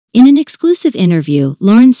In an exclusive interview,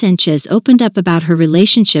 Sanchez opened up about her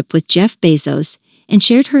relationship with Jeff Bezos and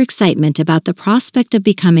shared her excitement about the prospect of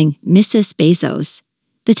becoming Mrs. Bezos.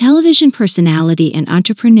 The television personality and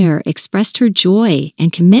entrepreneur expressed her joy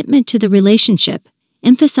and commitment to the relationship,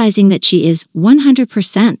 emphasizing that she is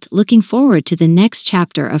 100% looking forward to the next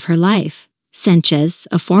chapter of her life. Sanchez,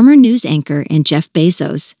 a former news anchor, and Jeff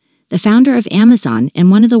Bezos, the founder of Amazon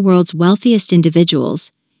and one of the world's wealthiest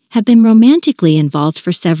individuals, have been romantically involved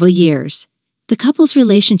for several years. The couple's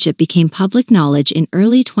relationship became public knowledge in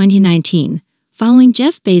early 2019, following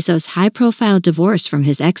Jeff Bezos' high-profile divorce from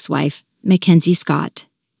his ex-wife, Mackenzie Scott.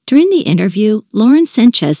 During the interview,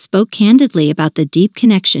 Sanchez spoke candidly about the deep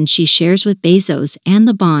connection she shares with Bezos and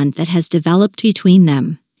the bond that has developed between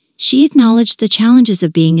them. She acknowledged the challenges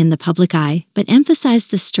of being in the public eye, but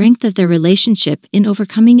emphasized the strength of their relationship in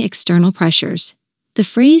overcoming external pressures. The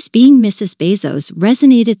phrase "being Mrs. Bezos"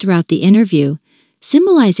 resonated throughout the interview,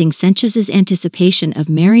 symbolizing Sanchez's anticipation of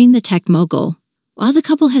marrying the tech mogul. While the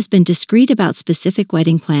couple has been discreet about specific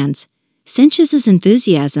wedding plans, Sanchez's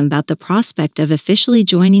enthusiasm about the prospect of officially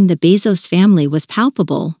joining the Bezos family was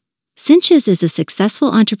palpable. Sanchez is a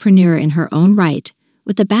successful entrepreneur in her own right,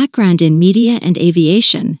 with a background in media and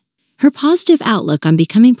aviation. Her positive outlook on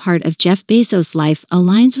becoming part of Jeff Bezos' life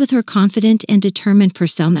aligns with her confident and determined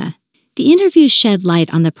persona. The interview shed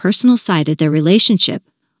light on the personal side of their relationship,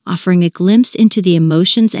 offering a glimpse into the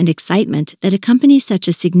emotions and excitement that accompany such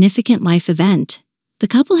a significant life event. The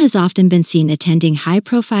couple has often been seen attending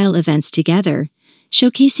high-profile events together,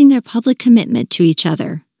 showcasing their public commitment to each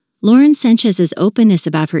other. Sanchez's openness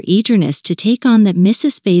about her eagerness to take on the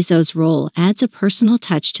Mrs. Bezos role adds a personal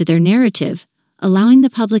touch to their narrative, allowing the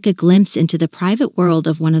public a glimpse into the private world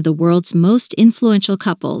of one of the world's most influential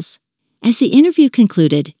couples. As the interview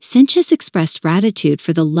concluded, Sanchez expressed gratitude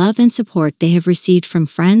for the love and support they have received from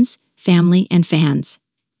friends, family, and fans.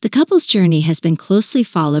 The couple's journey has been closely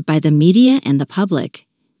followed by the media and the public,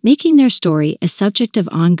 making their story a subject of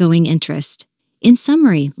ongoing interest. In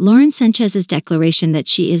summary, Sanchez's declaration that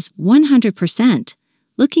she is 100%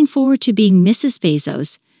 looking forward to being Mrs.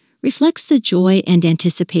 Bezos reflects the joy and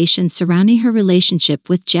anticipation surrounding her relationship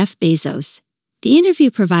with Jeff Bezos. The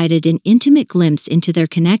interview provided an intimate glimpse into their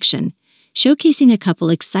connection, showcasing a couple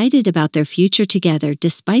excited about their future together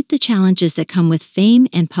despite the challenges that come with fame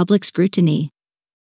and public scrutiny.